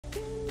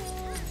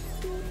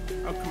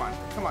Oh, come on,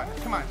 come on,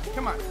 come on,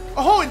 come on.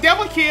 Oh, a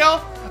double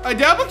kill. A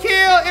double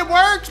kill. It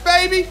works,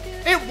 baby.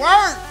 It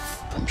works.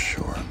 I'm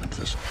sure I'm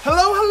invisible.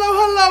 Hello, hello,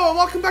 hello, and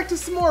welcome back to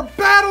some more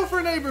Battle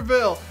for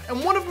Neighborville.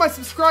 And one of my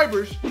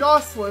subscribers,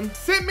 Jocelyn,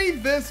 sent me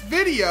this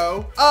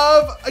video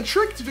of a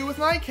trick to do with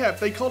Nightcap.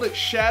 They called it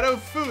Shadow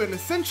Fu, and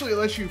essentially it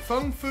lets you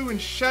Fung Fu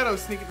and Shadow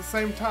Sneak at the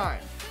same time.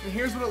 And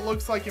here's what it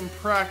looks like in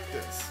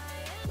practice.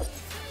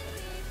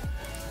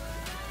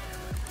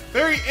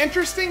 Very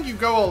interesting, you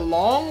go a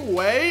long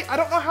way. I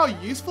don't know how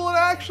useful it'll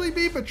actually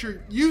be, but you're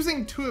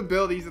using two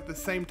abilities at the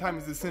same time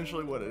is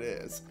essentially what it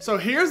is. So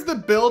here's the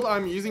build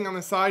I'm using on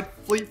the side,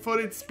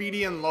 fleet-footed,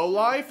 speedy, and low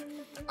life.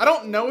 I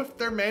don't know if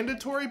they're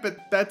mandatory,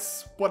 but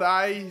that's what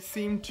I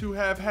seem to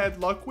have had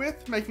luck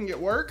with, making it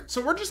work. So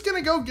we're just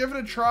gonna go give it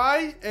a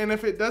try, and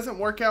if it doesn't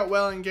work out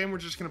well in game, we're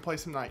just gonna play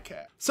some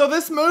Nightcap. So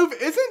this move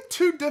isn't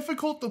too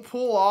difficult to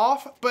pull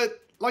off, but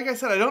like I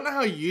said, I don't know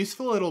how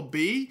useful it'll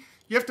be.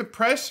 You have to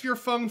press your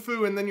Fung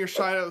Fu and then your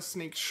Shadow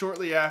Sneak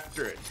shortly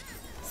after it.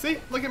 See?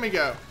 Look at me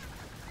go.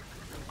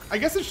 I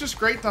guess it's just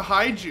great to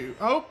hide you.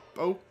 Oh,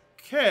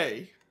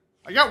 okay.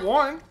 I got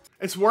one.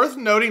 It's worth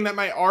noting that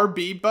my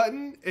RB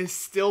button is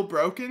still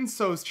broken,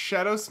 so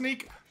Shadow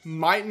Sneak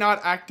might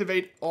not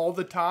activate all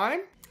the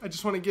time. I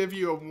just want to give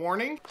you a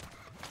warning.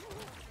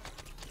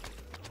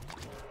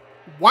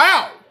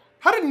 Wow!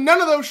 How did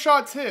none of those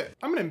shots hit?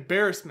 I'm an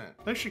embarrassment.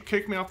 They should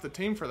kick me off the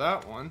team for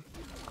that one.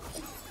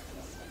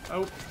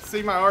 Oh,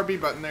 see, my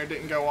RB button there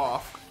didn't go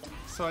off.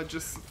 So I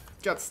just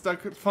got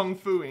stuck with Fung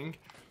Fuing.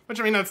 Which,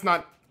 I mean, that's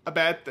not a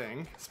bad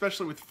thing.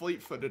 Especially with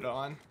fleet-footed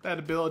on. That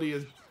ability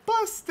is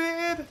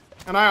busted!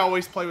 And I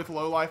always play with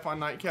low life on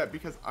Nightcap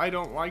because I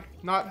don't like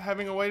not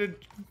having a way to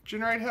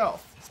generate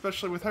health.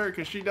 Especially with her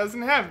because she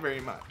doesn't have very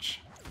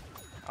much.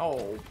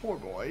 Oh, poor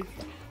boy.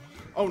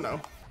 Oh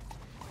no.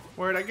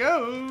 Where'd I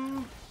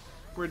go?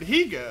 Where'd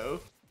he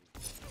go?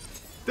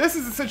 This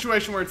is a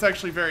situation where it's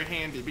actually very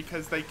handy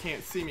because they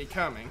can't see me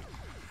coming.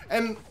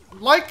 And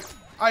like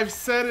I've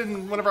said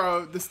in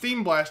whenever the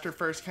Steam Blaster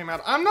first came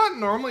out, I'm not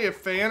normally a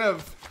fan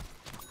of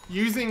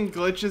using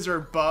glitches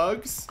or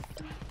bugs,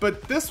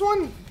 but this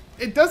one,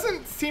 it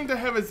doesn't seem to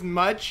have as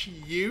much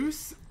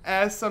use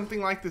as something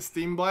like the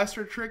Steam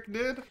Blaster trick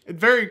did. It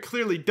very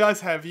clearly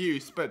does have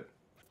use, but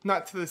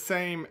not to the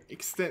same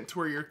extent to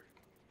where you're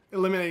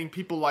eliminating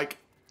people like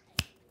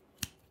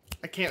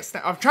I can't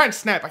snap. I'm trying to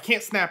snap. I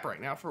can't snap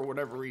right now for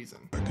whatever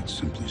reason. I could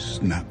simply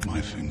snap my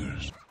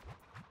fingers.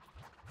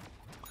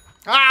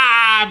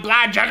 Ah,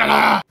 blah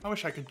juggler! I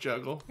wish I could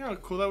juggle. You know how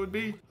cool that would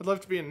be? I'd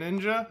love to be a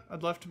ninja.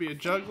 I'd love to be a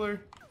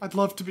juggler. I'd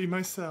love to be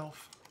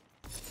myself.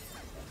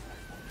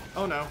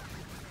 Oh no.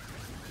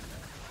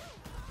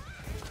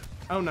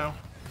 Oh no.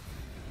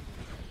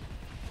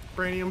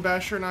 Brainium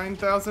Basher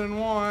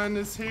 9001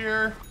 is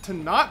here to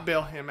not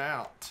bail him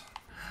out.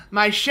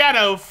 My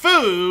Shadow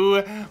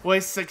Fu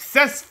was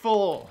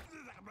successful.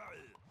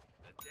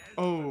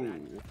 Oh.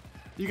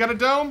 You got a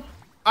dome?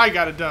 I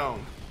got a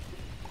dome.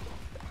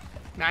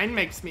 9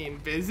 makes me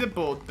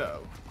invisible,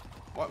 though.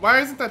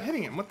 Why isn't that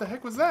hitting him? What the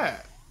heck was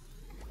that?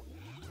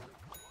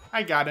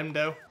 I got him,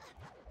 though.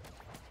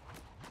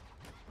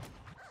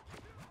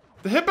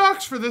 The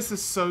hitbox for this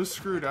is so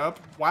screwed up.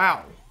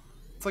 Wow.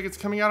 It's like it's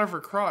coming out of her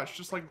crotch,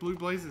 just like Blue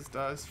Blazes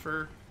does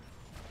for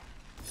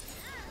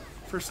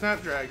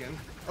Snapdragon.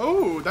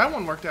 Oh, that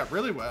one worked out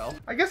really well.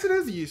 I guess it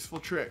is a useful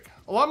trick.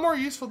 A lot more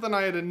useful than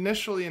I had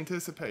initially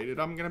anticipated.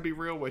 I'm gonna be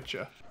real with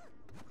you.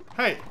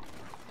 Hey.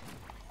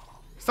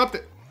 Stop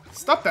it.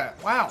 Stop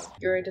that. Wow.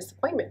 You're a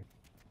disappointment.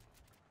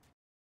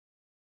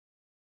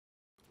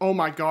 Oh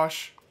my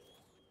gosh.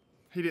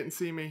 He didn't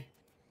see me.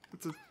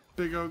 It's a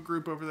big old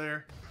group over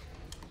there.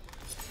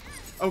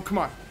 Oh, come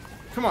on.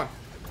 Come on.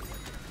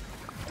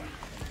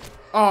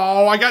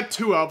 Oh, I got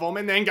 2 of them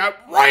and then got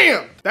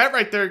rammed. That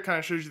right there kind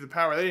of shows you the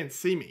power. They didn't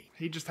see me.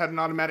 He just had an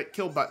automatic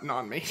kill button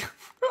on me.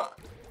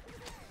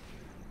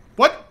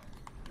 What?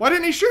 Why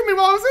didn't he shoot me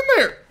while I was in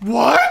there?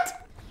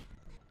 What?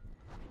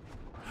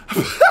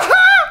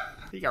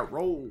 He got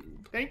rolled.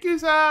 Thank you,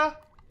 sir.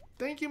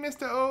 Thank you,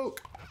 Mr.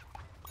 Oak.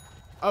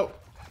 Oh,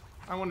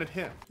 I wanted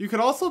him. You could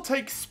also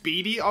take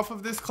Speedy off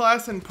of this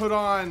class and put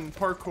on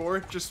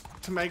Parkour just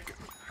to make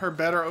her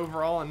better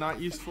overall and not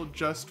useful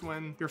just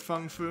when you're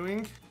Fung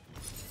Fuing.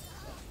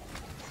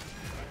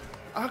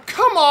 Oh,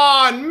 come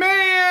on,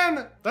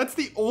 man! That's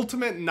the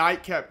ultimate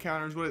Nightcap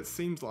counter is what it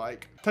seems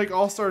like. Take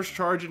All-Star's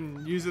Charge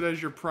and use it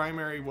as your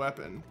primary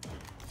weapon.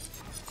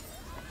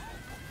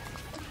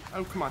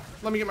 Oh, come on.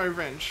 Let me get my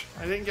revenge.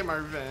 I didn't get my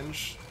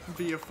revenge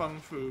via Fung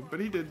Fu, but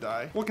he did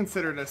die. We'll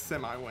consider it a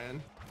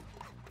semi-win.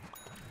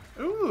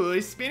 Ooh,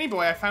 Spinny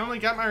Boy, I finally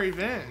got my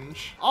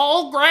revenge.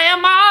 Oh,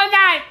 Grandma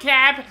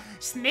Nightcap,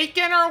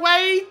 sneaking her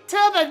way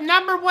to the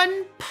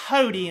 #1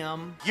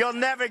 podium. You'll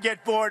never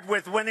get bored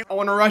with winning. I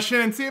want to rush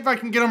in and see if I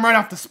can get him right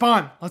off the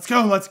spawn. Let's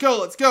go, let's go,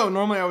 let's go.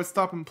 Normally I would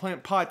stop and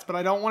plant pots, but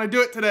I don't want to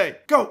do it today.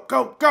 Go,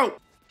 go, go.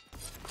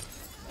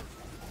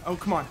 Oh,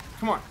 come on,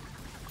 come on.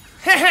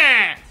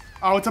 Heh.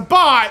 Oh, it's a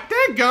bot.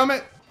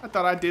 Dadgummit. I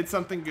thought I did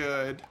something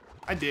good.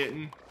 I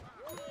didn't.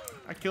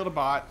 I killed a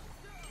bot.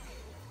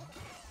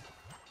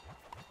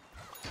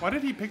 Why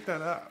did he pick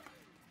that up?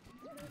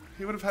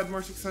 He would have had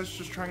more success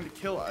just trying to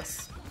kill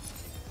us.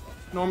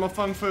 Normal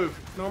Fung Fu.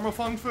 Normal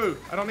Fung Fu.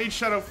 I don't need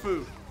Shadow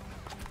Fu.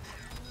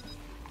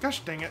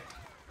 Gosh dang it.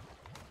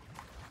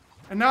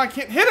 And now I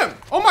can't hit him.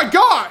 Oh my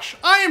gosh.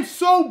 I am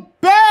so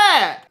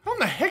bad. How in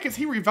the heck is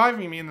he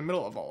reviving me in the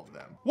middle of all of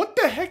them? What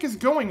the heck is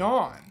going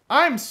on?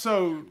 I'm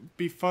so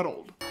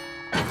befuddled.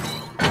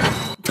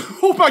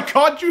 Oh my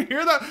god, did you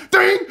hear that?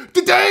 Ding!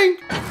 Ding!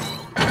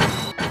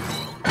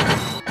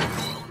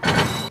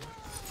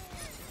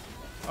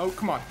 Oh,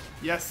 come on.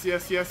 Yes,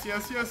 yes, yes,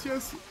 yes, yes,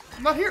 yes.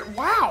 I'm not here.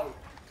 Wow.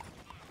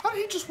 How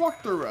did he just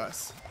walk through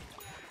us?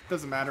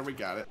 Doesn't matter, we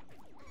got it.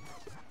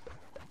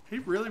 He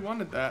really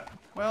wanted that.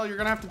 Well, you're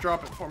gonna have to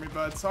drop it for me,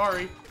 bud.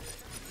 Sorry.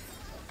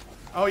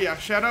 Oh yeah,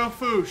 Shadow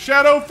Fu.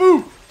 Shadow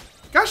Fu!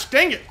 Gosh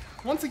dang it.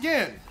 Once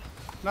again,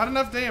 not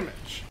enough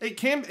damage.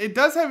 It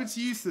does have its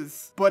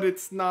uses, but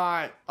it's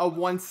not a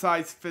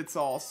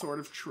one-size-fits-all sort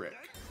of trick.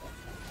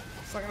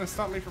 It's not gonna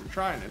stop me from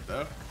trying it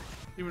though.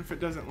 Even if it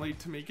doesn't lead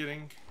to me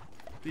getting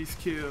these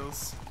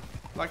kills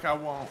like I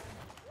want.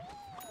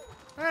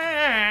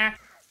 Ah,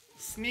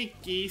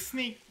 sneaky,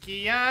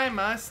 sneaky, I'm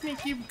a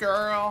sneaky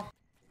girl.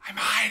 I'm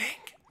hiding.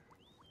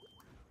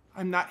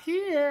 I'm not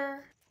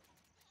here.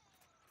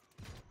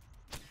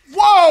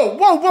 Whoa,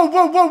 whoa, whoa,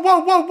 whoa, whoa, whoa,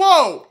 whoa,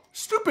 whoa.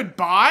 Stupid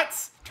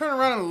bots. Turn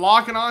around and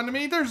locking onto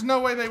me. There's no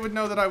way they would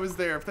know that I was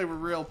there if they were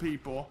real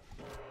people.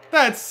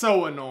 That's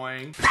so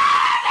annoying.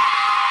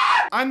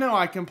 I know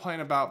I complain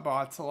about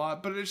bots a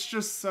lot, but it's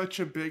just such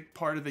a big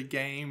part of the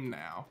game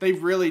now. They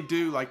really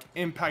do like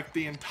impact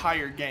the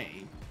entire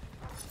game.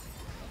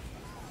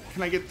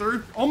 Can I get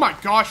through? Oh my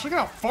gosh, look at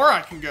how far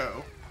I can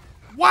go.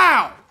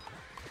 Wow,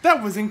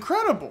 that was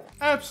incredible.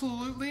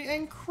 Absolutely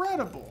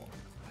incredible.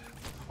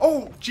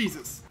 Oh,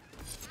 Jesus.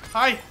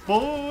 Hi,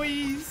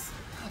 boys.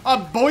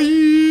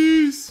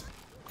 Boys.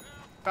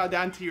 Bow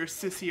down to your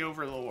sissy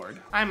overlord.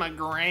 I'm a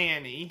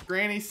granny.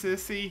 Granny,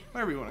 sissy,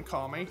 whatever you want to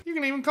call me. You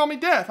can even call me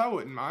Death, I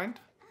wouldn't mind.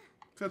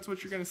 That's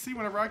what you're gonna see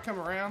whenever I come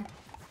around.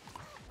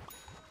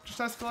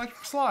 Just ask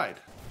Electric Slide.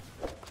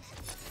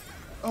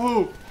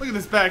 Oh, look at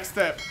this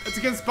backstep. It's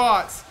against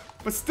bots,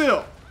 but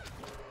still.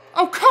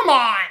 Oh, come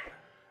on!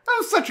 That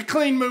was such a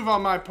clean move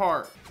on my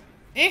part.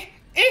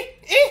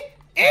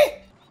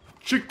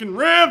 Chicken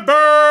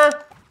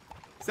liver!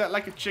 Is that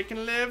like a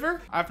chicken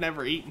liver? I've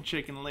never eaten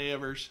chicken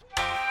livers.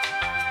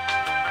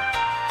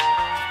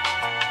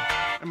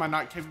 Am I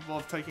not capable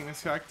of taking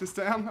this cactus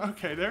down?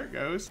 Okay, there it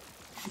goes.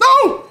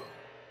 No!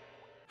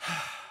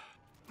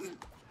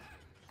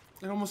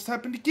 It almost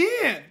happened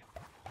again.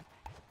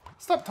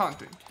 Stop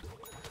taunting.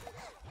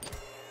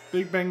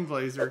 Big Bang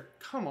Blazer,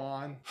 come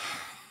on.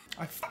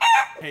 I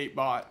hate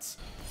bots.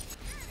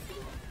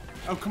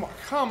 Oh, come on,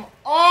 come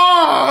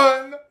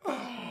on!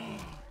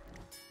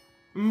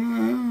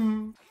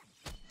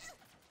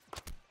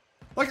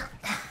 Like,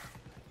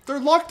 they're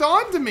locked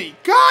onto me.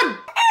 God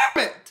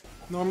damn it!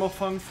 Normal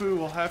Fung Fu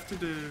will have to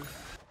do.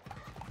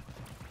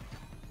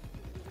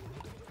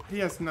 He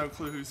has no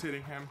clue who's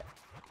hitting him.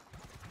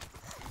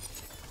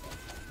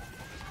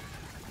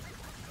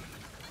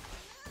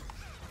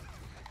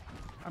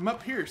 I'm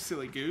up here,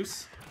 silly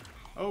goose.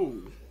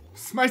 Oh,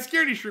 my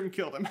scaredy shroom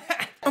killed him.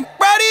 I'm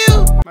proud of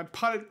you! My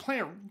potted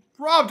plant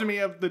robbed me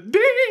of the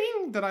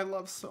ding that I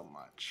love so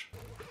much.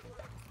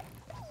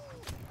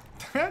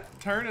 That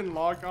turn and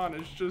lock on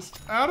is just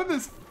out of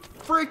this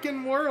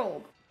freaking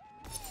world.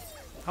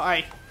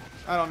 Hi,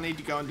 I don't need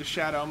to go into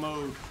shadow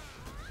mode.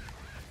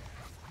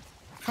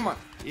 Come on,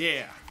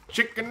 yeah.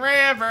 Chicken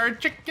River,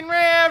 Chicken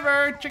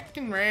River,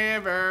 Chicken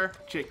River,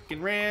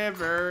 Chicken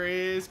River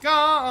is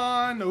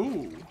gone.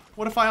 Ooh,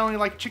 what if I only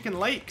like chicken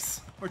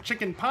lakes or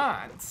chicken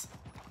ponds?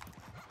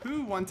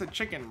 Who wants a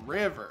chicken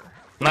river?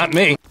 Not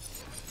me.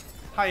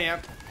 Hi,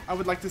 Amp. I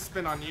would like to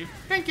spin on you.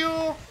 Thank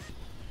you.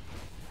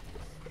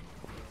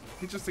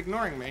 He's just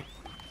ignoring me.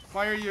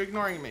 Why are you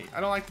ignoring me? I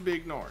don't like to be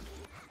ignored.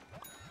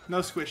 No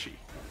squishy.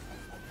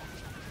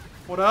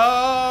 What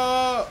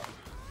up?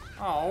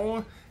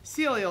 Oh,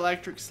 silly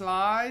Electric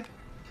Slide.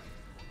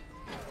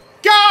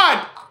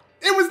 God!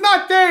 It was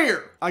not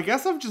there! I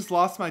guess I've just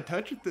lost my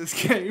touch at this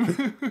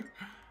game.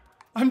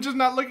 I'm just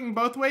not looking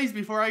both ways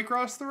before I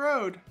cross the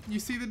road. You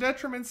see the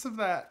detriments of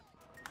that.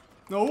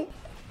 Nope.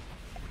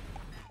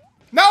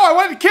 No, I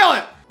wanted to kill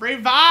him!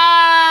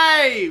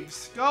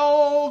 Revives!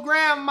 Go,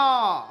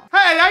 Grandma!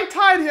 Hey, I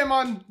tied him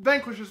on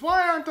Vanquishes.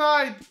 Why aren't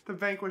I the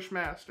Vanquish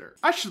Master?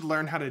 I should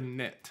learn how to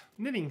knit.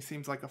 Knitting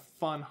seems like a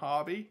fun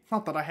hobby.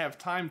 Not that I have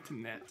time to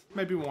knit.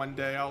 Maybe one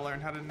day I'll learn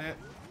how to knit.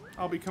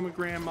 I'll become a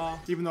grandma,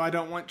 even though I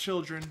don't want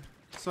children.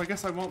 So I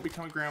guess I won't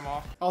become a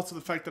grandma. Also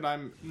the fact that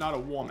I'm not a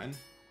woman.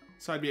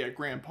 So I'd be a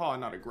grandpa,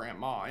 not a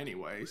grandma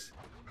anyways.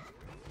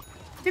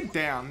 Get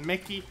down,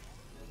 Mickey.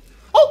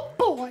 Oh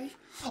boy!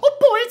 Oh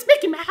boy, it's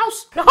Mickey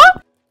Mouse!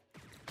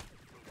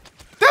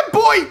 That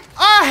boy!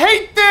 I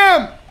hate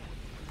them!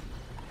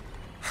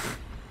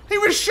 He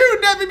was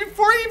shooting at me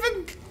before he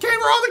even came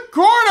around the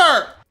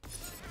corner!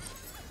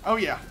 Oh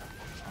yeah.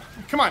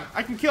 Come on,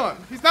 I can kill him.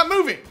 He's not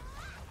moving.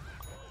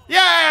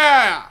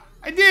 Yeah!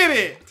 I did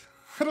it!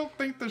 I don't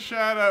think the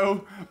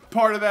shadow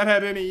part of that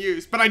had any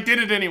use, but I did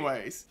it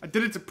anyways. I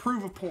did it to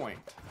prove a point.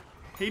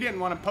 He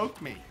didn't want to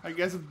poke me. I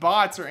guess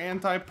bots are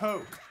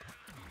anti-poke.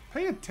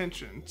 Pay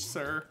attention,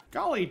 sir.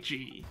 Golly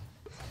gee.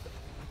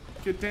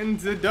 Get in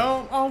the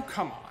dome. Oh,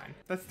 come on.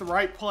 That's the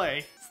right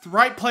play. It's the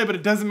right play, but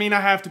it doesn't mean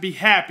I have to be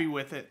happy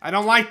with it. I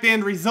don't like the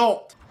end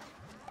result.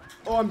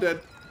 Oh, I'm dead.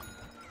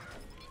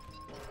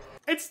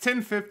 It's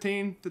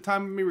 10:15, the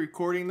time of me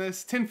recording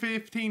this.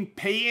 10:15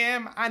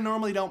 p.m. I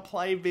normally don't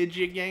play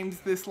video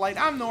games this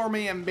late. I'm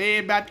normally in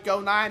bed, about to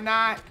go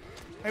night-night.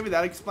 Maybe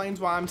that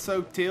explains why I'm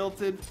so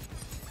tilted.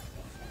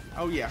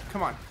 Oh yeah,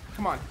 come on,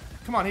 come on,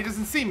 come on, he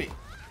doesn't see me.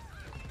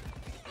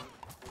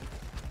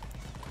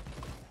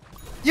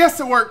 Yes,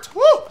 it worked.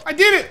 Woo! I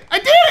did it! I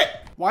did it!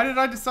 Why did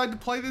I decide to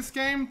play this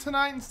game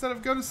tonight instead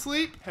of go to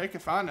sleep? Heck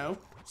if I know.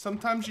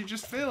 Sometimes you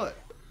just feel it.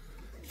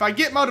 If I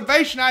get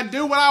motivation, I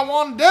do what I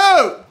want to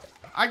do.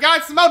 I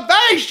got some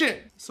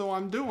motivation! So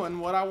I'm doing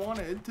what I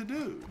wanted to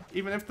do.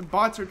 Even if the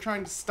bots are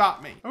trying to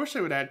stop me. I wish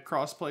they would add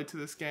crossplay to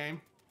this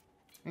game.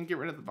 And get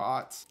rid of the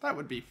bots. That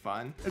would be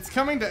fun. It's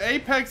coming to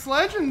Apex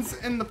Legends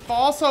in the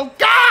fall, so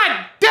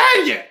God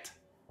dang it!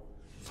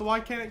 So why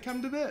can't it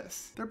come to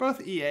this? They're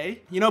both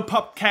EA. You know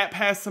PupCap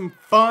has some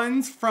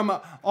funds from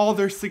all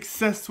their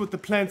success with the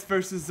Plants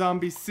vs.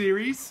 Zombies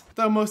series.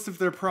 Though most of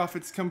their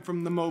profits come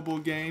from the mobile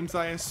games,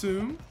 I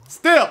assume.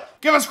 Still,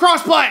 give us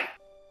crossplay!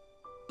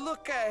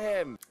 Look at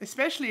him.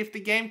 Especially if the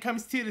game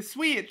comes to the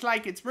Switch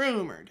like it's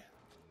rumored.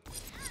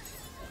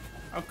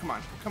 Oh, come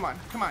on, come on,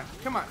 come on,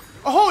 come on.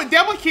 Oh, a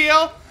double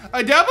kill!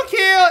 A double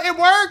kill! It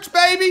works,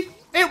 baby!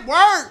 It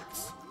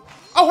works!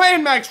 Oh,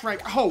 and max rank.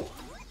 Oh,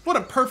 what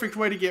a perfect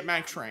way to get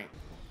max rank.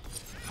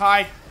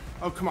 Hi.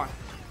 Oh, come on.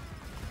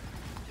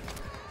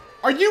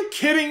 Are you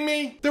kidding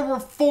me? There were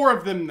 4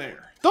 of them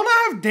there. Don't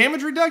I have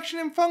damage reduction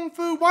in Fung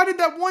Fu? Why did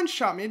that one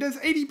shot me? It does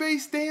 80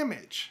 base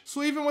damage.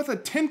 So even with a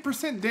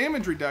 10%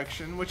 damage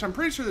reduction, which I'm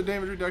pretty sure the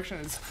damage reduction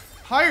is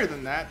higher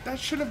than that, that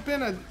should have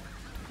been a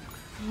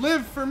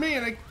live for me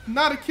and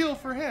not a kill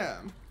for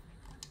him.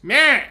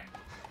 Man!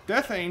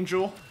 Death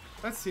Angel.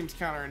 That seems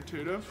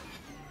counterintuitive.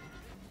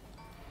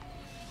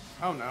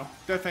 Oh no.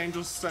 Death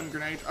Angel's stun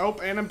grenade. Oh,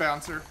 and a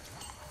bouncer.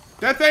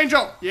 Death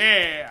Angel!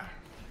 Yeah!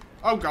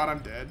 Oh god, I'm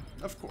dead.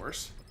 Of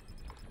course.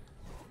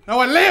 No,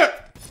 I live!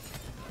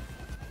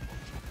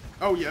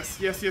 Oh yes,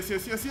 yes, yes,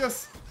 yes, yes,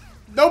 yes.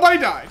 Nobody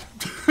died.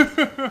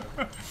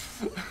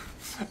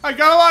 I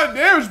got a lot of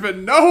damage, but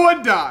no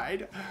one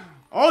died.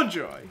 Oh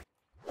joy.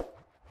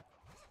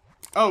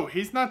 Oh,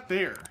 he's not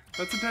there.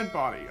 That's a dead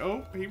body.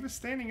 Oh, he was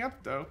standing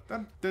up though.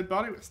 That dead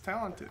body was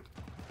talented.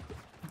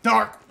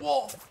 Dark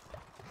wolf.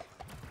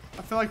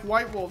 I feel like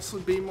white wolves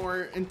would be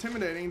more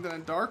intimidating than a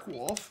dark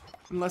wolf.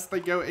 Unless they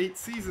go 8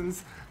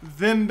 seasons,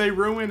 then they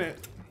ruin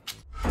it.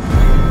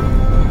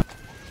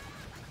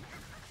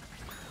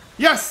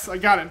 Yes, I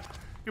got him.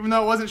 Even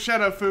though it wasn't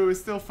Shadow Fu, it's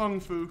still Fung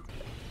Fu.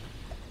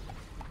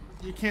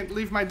 You can't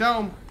leave my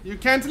dome. You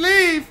can't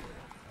leave.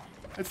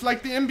 It's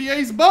like the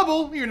NBA's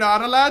bubble. You're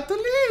not allowed to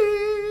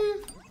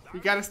leave. You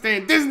gotta stay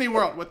in Disney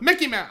World with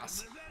Mickey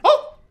Mouse.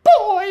 Oh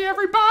boy,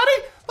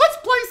 everybody. Let's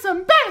play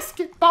some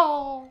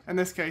basketball. In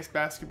this case,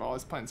 basketball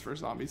is Plants vs.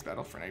 Zombies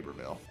Battle for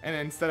Neighborville. And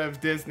instead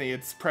of Disney,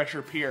 it's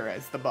Pressure Pier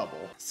as the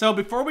bubble. So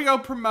before we go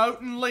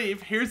promote and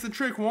leave, here's the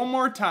trick one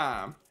more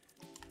time.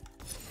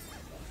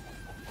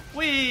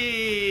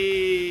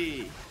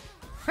 Whee!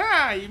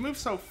 Ha! You move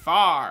so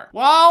far.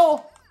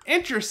 While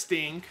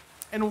interesting,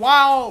 and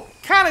while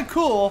kind of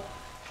cool,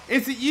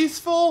 is it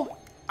useful?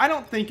 I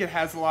don't think it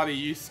has a lot of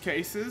use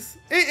cases.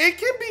 It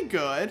can be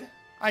good,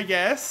 I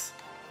guess.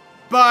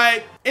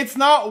 But it's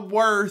not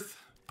worth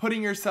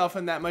putting yourself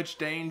in that much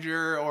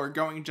danger or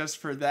going just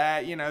for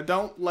that. You know,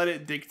 don't let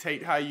it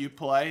dictate how you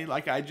play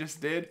like I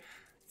just did.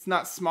 It's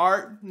not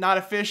smart, not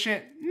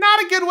efficient,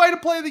 not a good way to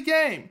play the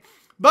game.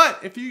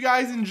 But if you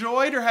guys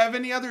enjoyed or have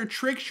any other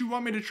tricks you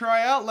want me to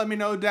try out, let me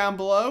know down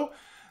below.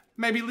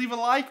 Maybe leave a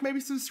like,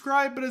 maybe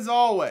subscribe, but as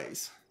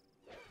always,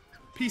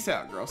 peace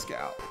out, Girl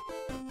Scout.